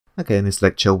Okay, in this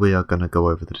lecture we are going to go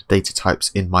over the data types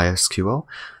in MySQL,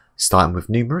 starting with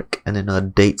numeric, and then our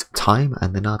date time,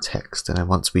 and then our text. And then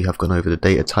once we have gone over the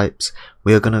data types,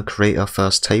 we are going to create our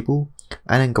first table,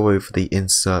 and then go over the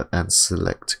insert and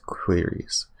select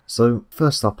queries. So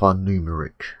first up are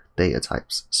numeric data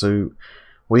types. So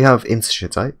we have integer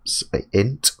types,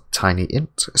 int,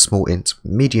 TINYINT, SMALLINT,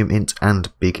 MEDIUMINT,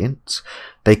 and BIGINT.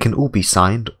 They can all be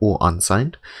signed or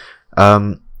unsigned,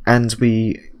 and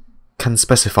we can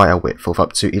specify a width of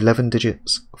up to 11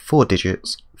 digits, 4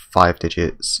 digits, 5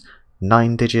 digits,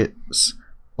 9 digits,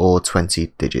 or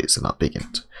 20 digits in our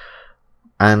BIGINT.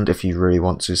 And if you really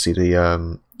want to see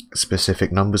the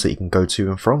specific numbers that you can go to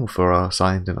and from for our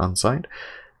signed and unsigned,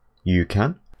 you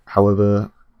can. However,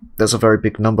 there's a very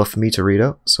big number for me to read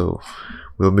out, so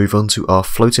we'll move on to our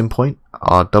floating point,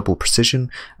 our double precision,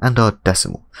 and our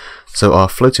decimal. So our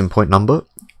floating point number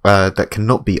that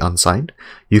cannot be unsigned,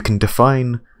 you can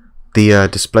define the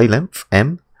display length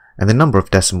m and the number of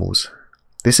decimals.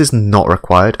 This is not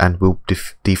required and will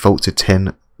default to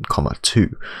 10,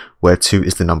 2, where 2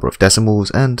 is the number of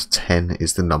decimals and 10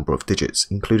 is the number of digits,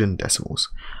 including decimals.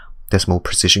 Decimal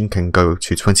precision can go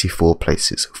to 24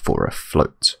 places for a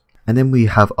float. And then we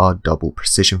have our double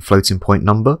precision floating point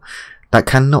number that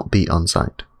cannot be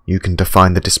unsigned. You can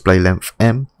define the display length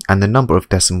m and the number of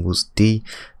decimals d.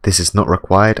 This is not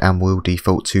required and will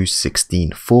default to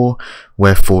 16.4,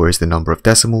 where 4 is the number of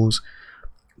decimals.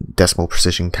 Decimal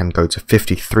precision can go to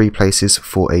 53 places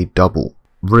for a double.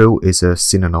 Real is a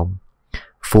synonym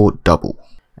for double.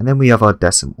 And then we have our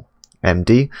decimal,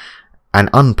 md, an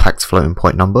unpacked floating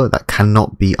point number that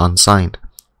cannot be unsigned.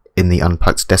 In the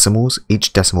unpacked decimals,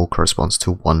 each decimal corresponds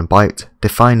to 1 byte.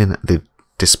 Defining the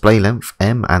display length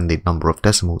m and the number of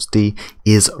decimals d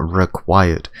is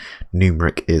required.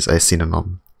 Numeric is a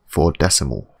synonym for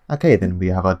decimal. Okay, then we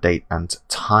have our date and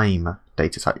time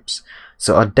data types.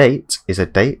 So our date is a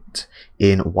date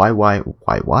in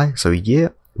YYYY, so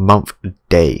year, month,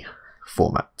 day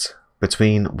format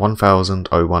between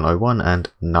 1001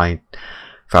 and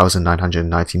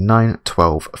 9999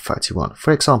 1231.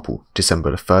 For example, December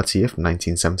the 30th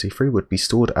 1973 would be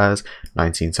stored as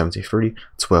 1973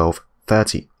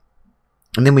 1230.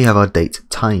 And then we have our date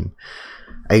time,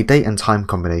 a date and time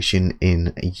combination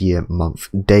in year, month,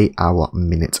 day, hour,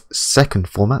 minute, second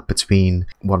format between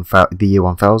the year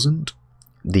 1000,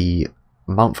 the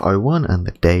month 01 and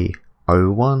the day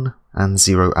 01, and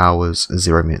 0 hours,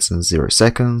 0 minutes and 0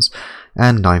 seconds,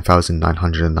 and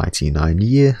 9999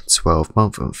 year, 12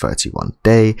 month and 31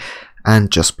 day,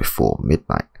 and just before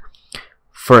midnight.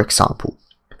 For example,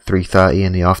 3:30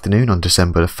 in the afternoon on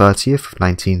December the 30th of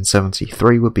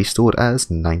 1973 would be stored as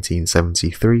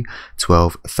 1973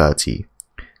 12:30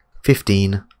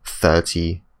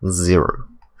 15:30 0.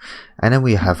 And then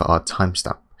we have our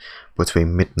timestamp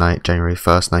between midnight January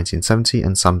 1st 1970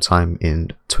 and sometime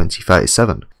in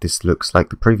 2037. This looks like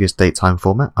the previous date time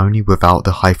format, only without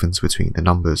the hyphens between the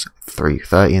numbers.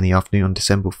 3:30 in the afternoon on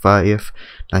December 30th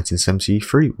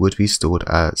 1973 would be stored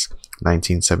as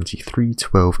 1973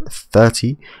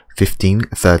 12:30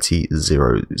 15:30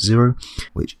 00,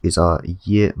 which is our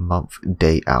year, month,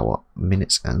 day, hour,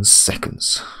 minutes and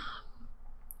seconds.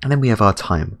 And then we have our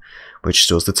time, which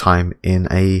stores the time in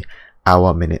a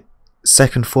hour, minute,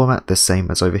 second format, the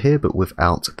same as over here but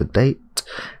without the date.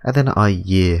 And then our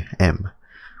year m,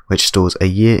 which stores a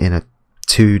year in a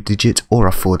 2-digit or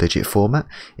a 4-digit format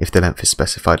if the length is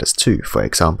specified as 2. For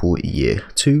example, year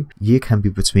 2. Year can be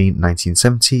between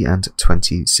 1970 and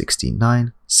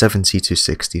 2069, 70 to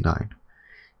 69.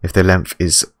 If the length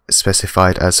is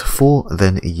specified as 4,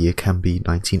 then a year can be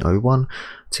 1901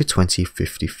 to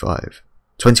 2155.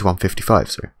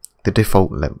 Sorry. The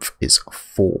default length is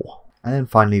 4. And then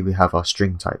finally we have our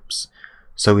string types.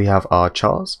 So we have our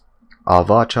chars, our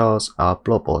varchars, our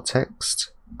blob or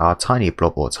text, our tiny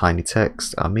blob or tiny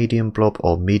text, our medium blob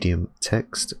or medium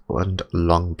text, and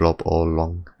long blob or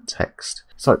long text.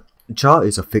 So char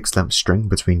is a fixed length string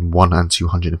between 1 and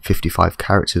 255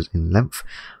 characters in length.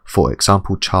 For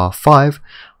example, char 5,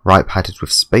 right padded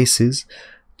with spaces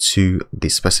to the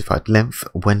specified length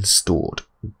when stored.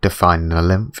 Defining a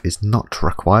length is not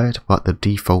required, but the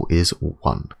default is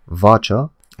 1. Varchar,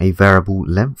 a variable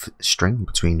length string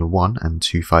between 1 and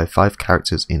 255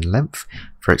 characters in length.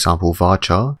 For example,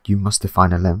 varchar, you must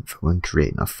define a length when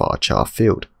creating a varchar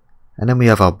field. And then we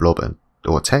have our blob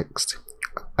or text,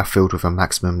 a field with a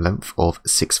maximum length of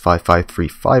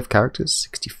 65535 characters,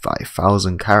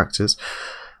 65,000 characters.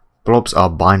 Blobs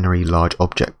are binary large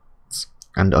objects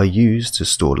and are used to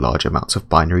store large amounts of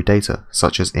binary data,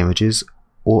 such as images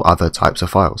or other types of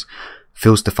files.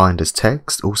 Fields defined as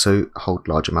text also hold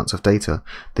large amounts of data.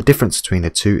 The difference between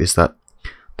the two is that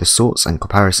The sorts and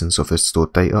comparisons of the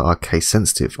stored data are case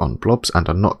sensitive on blobs and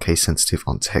are not case sensitive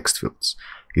on text fields.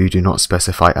 You do not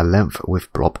specify a length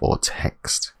with blob or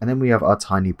text. And then we have our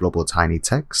tiny blob or tiny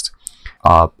text.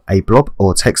 A blob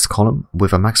or text column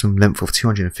with a maximum length of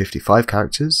 255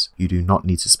 characters. You do not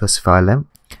need to specify a length.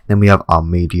 Then we have our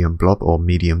medium blob or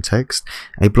medium text.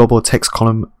 A blob or text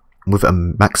column with a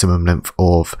maximum length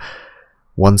of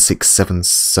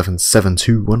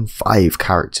 1677215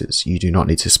 characters. You do not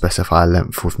need to specify a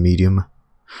length with medium.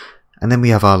 And then we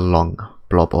have our long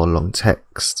blob or long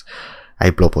text. A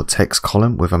blob or text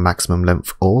column with a maximum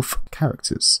length of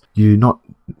characters. You do not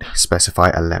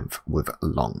specify a length with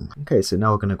long. Okay, so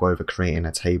now we're going to go over creating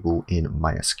a table in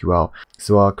MySQL.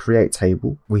 So our create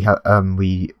table, we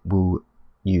will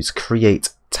use create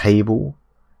table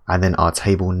and then our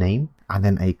table name and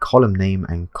then a column name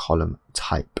and column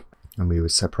type. And we will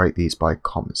separate these by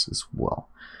commas as well.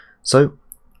 So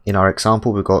in our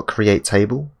example, we've got create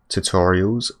table,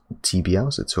 tutorials,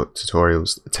 TBL, so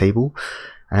tutorials table.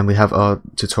 And we have our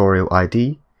tutorial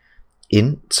ID,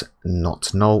 int,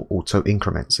 not null, auto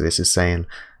increment. So this is saying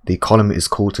the column is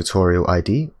called tutorial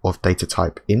ID of data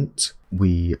type int.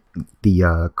 The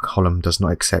column does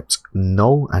not accept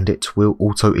null and it will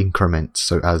auto increment.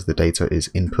 So as the data is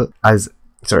input, as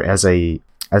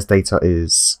data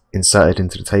is inserted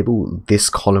into the table, this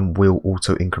column will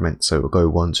auto increment. So it will go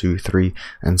 1, 2, 3,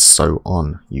 and so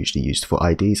on. Usually used for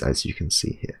IDs, as you can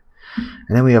see here.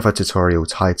 And then we have a tutorial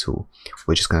title,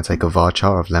 which is going to take a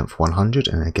varchar of length 100,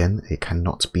 and again, it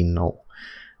cannot be null.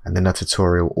 And then a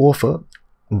tutorial author,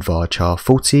 varchar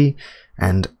 40,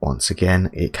 and once again,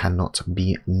 it cannot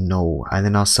be null. And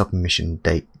then our submission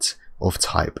date of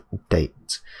type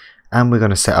date. And we're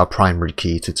going to set our primary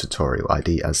key to tutorial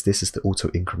ID, as this is the auto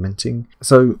incrementing.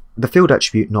 So the field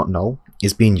attribute not null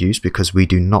is being used because we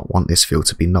do not want this field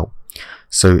to be null.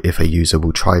 So if a user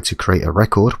will try to create a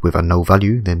record with a null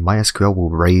value, then MySQL will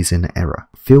raise an error.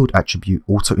 Field attribute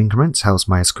auto increment tells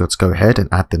MySQL to go ahead and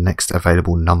add the next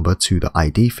available number to the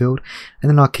ID field. And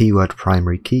then our keyword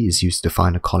primary key is used to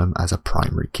define a column as a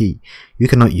primary key. You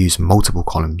cannot use multiple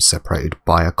columns separated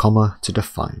by a comma to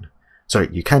define. Sorry,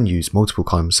 you can use multiple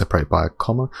columns separated by a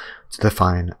comma to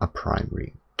define a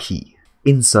primary key.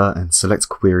 Insert and select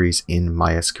queries in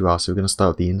MySQL. So we're going to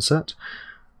start with the insert.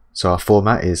 So our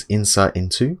format is insert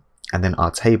into, and then our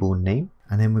table name,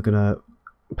 and then we're going to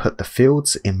put the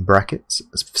fields in brackets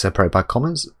separated by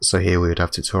commas. So here we would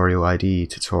have tutorial ID,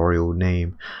 tutorial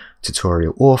name,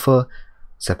 tutorial author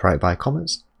separated by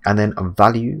commas, and then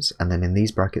values, and then in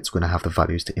these brackets we're going to have the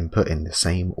values to input in the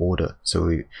same order. So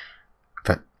we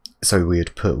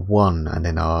would put 1, and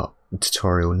then our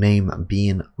tutorial name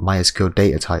being MySQL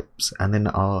data types, and then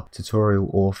our tutorial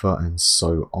author, and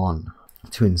so on.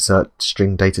 To insert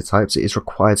string data types, it is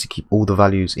required to keep all the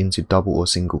values into double or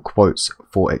single quotes,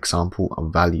 for example, a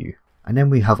value. And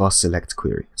then we have our select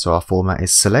query. So our format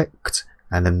is select,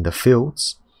 and then the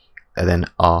fields, and then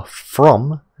our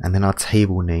from, and then our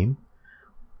table name,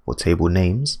 or table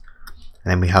names.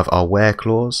 And then we have our where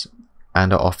clause,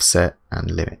 and our offset and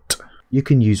limit. You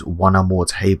can use one or more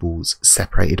tables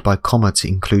separated by comma to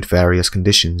include various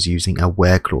conditions using a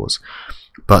where clause.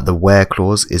 But the where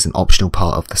clause is an optional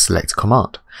part of the select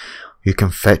command. You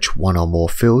can fetch one or more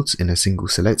fields in a single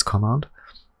select command.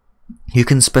 You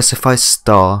can specify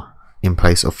star in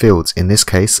place of fields. In this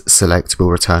case, select will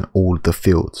return all the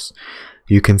fields.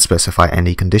 You can specify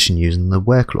any condition using the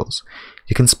where clause.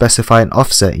 You can specify an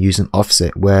offset using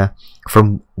offset where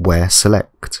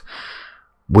select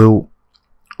will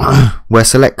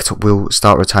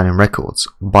start returning records.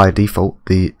 By default,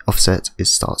 the offset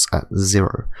starts at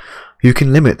 0. You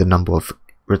can limit the number of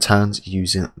returns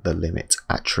using the limit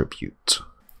attribute.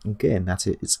 Again, that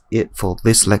is it for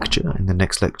this lecture. In the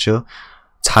next lecture,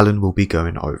 Talon will be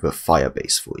going over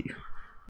Firebase for you.